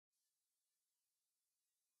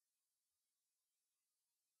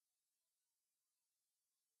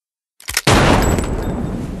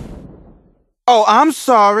Oh, I'm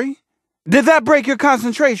sorry. Did that break your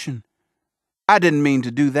concentration? I didn't mean to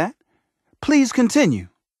do that. Please continue.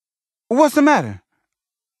 What's the matter?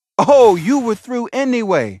 Oh, you were through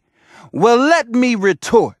anyway. Well, let me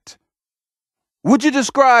retort. Would you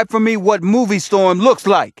describe for me what Moviestorm looks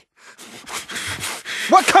like?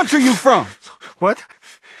 What country you from? What?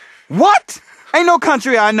 What? Ain't no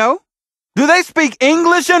country I know. Do they speak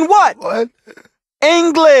English and what? What?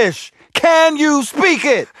 English! Can you speak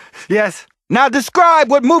it? Yes. Now describe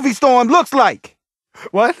what Moviestorm looks like.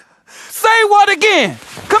 What? Say what again?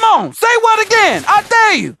 Come on, say what again? I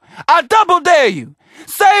dare you. I double dare you.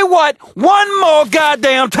 Say what one more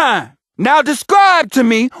goddamn time. Now describe to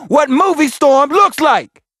me what Moviestorm looks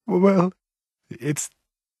like. Well, it's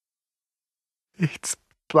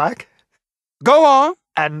black. Go on.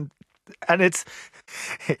 And it's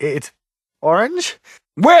orange.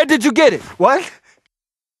 Where did you get it? What?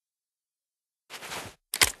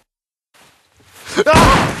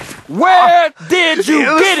 Ah! Where did you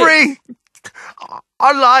get it? Free.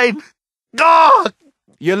 Online. Oh!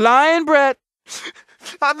 You're lying, Brett.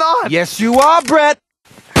 I'm not. Yes, you are, Brett.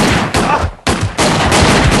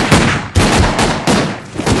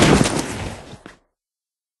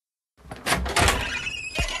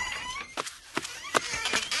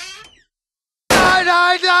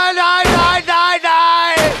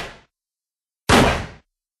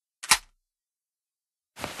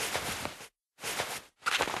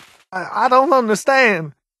 I don't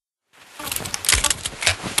understand.